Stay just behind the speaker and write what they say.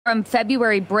From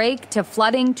February break to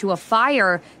flooding to a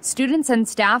fire, students and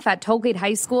staff at Tollgate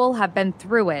High School have been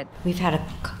through it. We've had a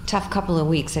tough couple of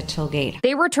weeks at Tollgate.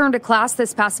 They returned to class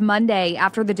this past Monday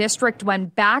after the district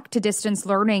went back to distance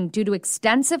learning due to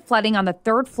extensive flooding on the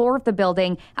third floor of the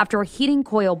building after a heating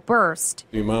coil burst.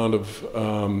 The amount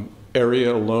of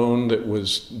area alone that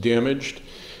was damaged,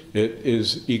 it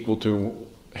is equal to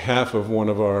half of one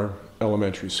of our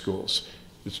elementary schools.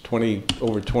 It's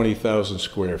over 20,000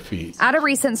 square feet. At a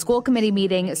recent school committee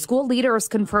meeting, school leaders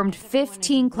confirmed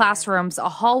 15 classrooms, a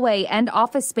hallway, and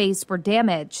office space were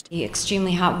damaged. The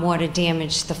extremely hot water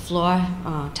damaged the floor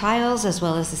tiles as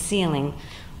well as the ceiling.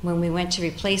 When we went to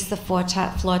replace the floor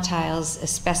tiles,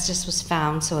 asbestos was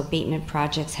found, so abatement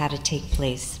projects had to take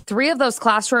place. 3 of those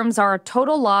classrooms are a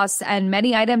total loss, and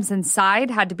many items inside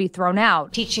had to be thrown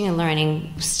out. Teaching and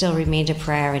learning still remained a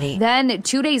priority. Then,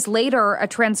 2 days later, a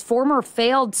transformer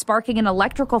failed, sparking an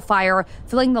electrical fire,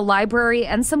 filling the library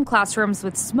and some classrooms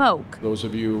with smoke. Those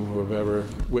of you who have ever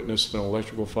witnessed an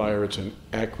electrical fire, it's an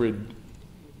acrid,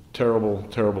 terrible,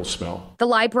 terrible smell. The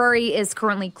library is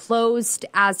currently closed.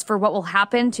 As for what will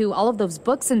happen to all of those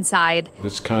books inside,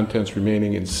 Its contents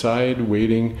remaining inside,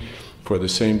 waiting for the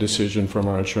same decision from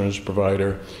our insurance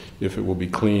provider if it will be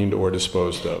cleaned or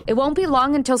disposed of. It won't be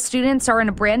long until students are in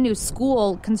a brand new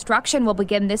school. Construction will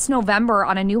begin this November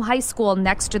on a new high school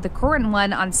next to the current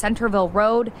one on Centerville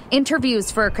Road. Interviews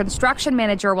for a construction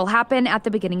manager will happen at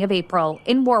the beginning of April.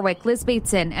 In Warwick, Liz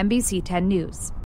Bateson, NBC 10 News.